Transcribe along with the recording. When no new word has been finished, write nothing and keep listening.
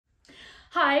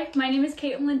Hi, my name is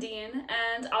Caitlin Ladine,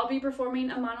 and I'll be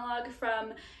performing a monologue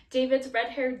from David's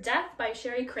Red-Haired Death by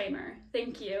Sherry Kramer.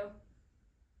 Thank you.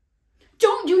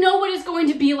 Don't you know what it's going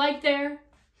to be like there?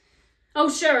 Oh,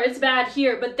 sure, it's bad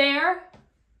here, but there,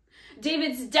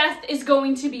 David's death is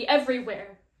going to be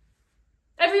everywhere.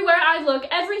 Everywhere I look,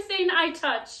 everything I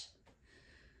touch.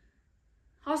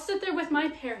 I'll sit there with my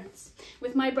parents,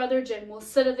 with my brother Jim. We'll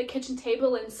sit at the kitchen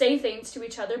table and say things to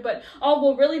each other, but all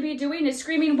we'll really be doing is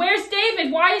screaming, "Where's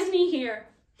David? Why isn't he here?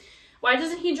 Why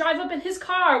doesn't he drive up in his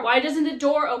car? Why doesn't the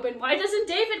door open? Why doesn't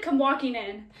David come walking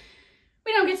in?"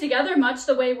 We don't get together much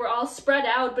the way we're all spread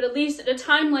out, but at least at a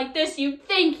time like this, you'd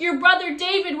think your brother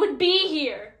David would be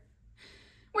here.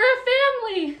 We're a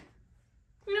family.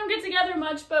 We don't get together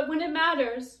much, but when it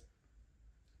matters,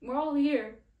 we're all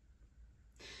here.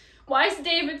 Why is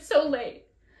David so late?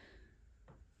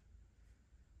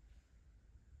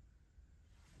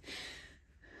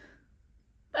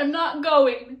 I'm not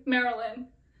going, Marilyn.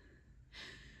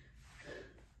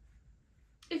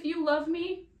 If you love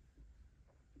me,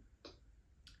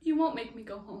 you won't make me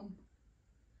go home.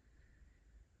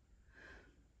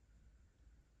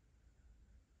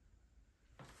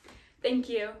 Thank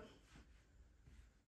you.